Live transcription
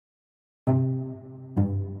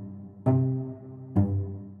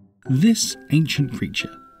This ancient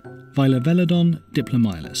creature, Vilevolodon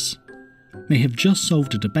diplomylos, may have just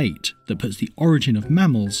solved a debate that puts the origin of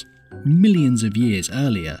mammals millions of years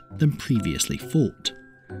earlier than previously thought.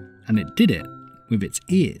 And it did it with its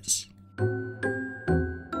ears.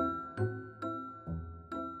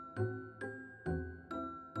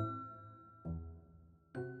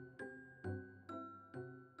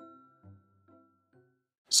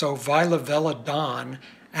 So Vilevolodon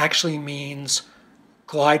actually means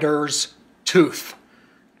glider's tooth.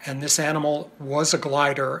 And this animal was a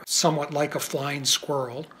glider, somewhat like a flying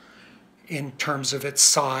squirrel in terms of its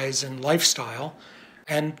size and lifestyle.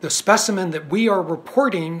 And the specimen that we are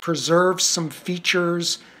reporting preserves some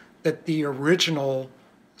features that the original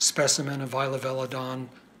specimen of Vilevolodon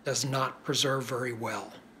does not preserve very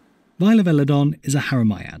well. Vilevolodon is a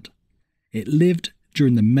haramiyid. It lived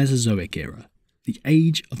during the Mesozoic era, the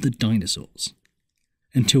age of the dinosaurs.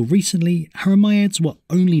 Until recently, haramiyids were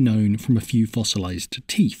only known from a few fossilised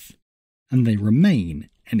teeth, and they remain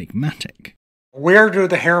enigmatic. Where do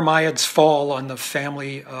the haramiyids fall on the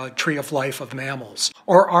family tree of life of mammals?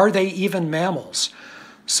 Or are they even mammals?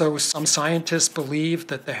 So some scientists believe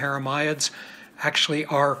that the haramiyids actually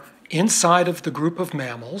are inside of the group of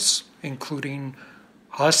mammals, including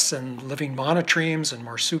us and living monotremes and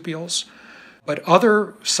marsupials. But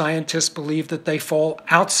other scientists believe that they fall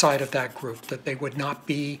outside of that group, that they would not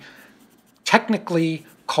be technically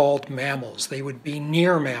called mammals. They would be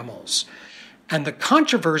near mammals. And the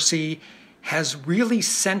controversy has really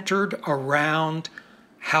centered around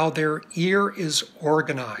how their ear is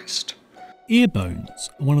organized. Ear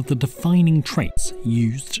bones are one of the defining traits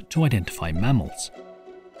used to identify mammals.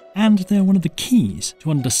 And they're one of the keys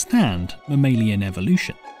to understand mammalian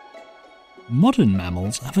evolution. Modern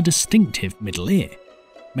mammals have a distinctive middle ear,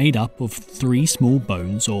 made up of 3 small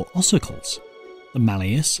bones or ossicles, the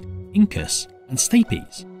malleus, incus, and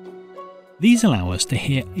stapes. These allow us to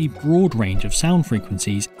hear a broad range of sound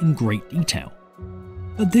frequencies in great detail.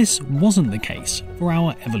 But this wasn't the case for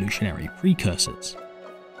our evolutionary precursors.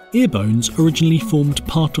 Ear bones originally formed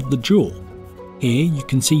part of the jaw. Here you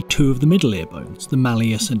can see 2 of the middle ear bones, the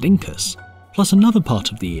malleus and incus, plus another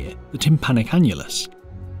part of the ear, the tympanic annulus.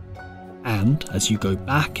 And as you go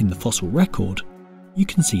back in the fossil record, you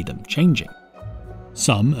can see them changing.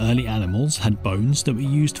 Some early animals had bones that were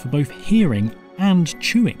used for both hearing and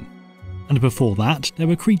chewing. And before that, there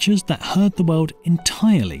were creatures that heard the world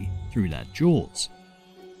entirely through their jaws.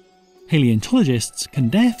 Palaeontologists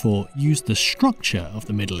can therefore use the structure of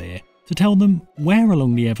the middle ear to tell them where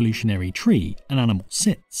along the evolutionary tree an animal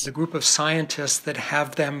sits. The group of scientists that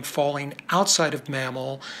have them falling outside of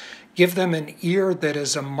mammal give them an ear that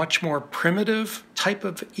is a much more primitive type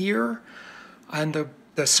of ear, and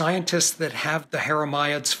the scientists that have the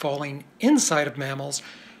haramiyids falling inside of mammals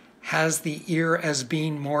has the ear as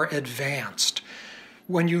being more advanced.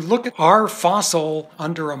 When you look at our fossil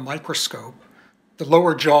under a microscope, the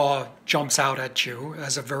lower jaw jumps out at you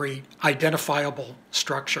as a very identifiable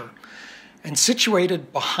structure. And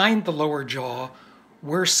situated behind the lower jaw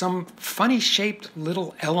were some funny-shaped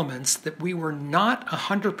little elements that we were not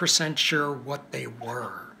 100% sure what they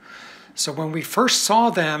were. So when we first saw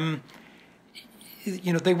them,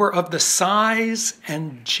 they were of the size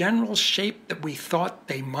and general shape that we thought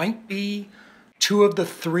they might be, 2 of the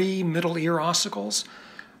 3 middle ear ossicles.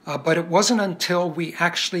 But it wasn't until we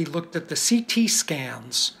actually looked at the CT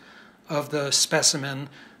scans of the specimen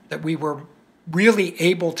that we were really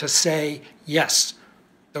able to say, yes,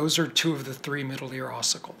 those are 2 of the 3 middle ear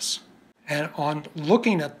ossicles. And on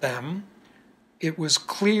looking at them, it was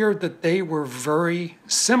clear that they were very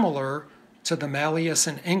similar to the malleus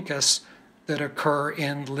and incus that occur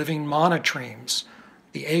in living monotremes,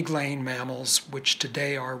 the egg-laying mammals, which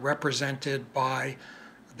today are represented by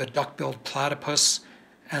the duck-billed platypus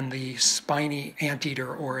and the spiny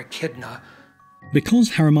anteater or echidna.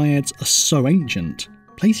 Because haramiyids are so ancient,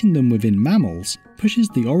 placing them within mammals pushes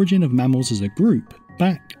the origin of mammals as a group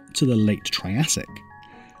back to the late Triassic,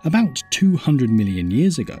 about 200 million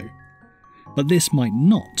years ago. But this might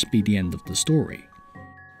not be the end of the story.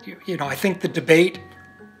 I think the debate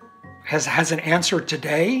has an answer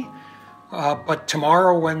today, but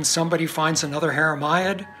tomorrow when somebody finds another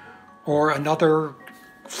haramiyid or another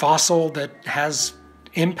fossil that has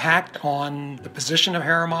impact on the position of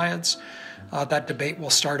haramiyids, that debate will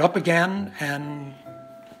start up again and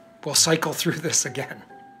we'll cycle through this again.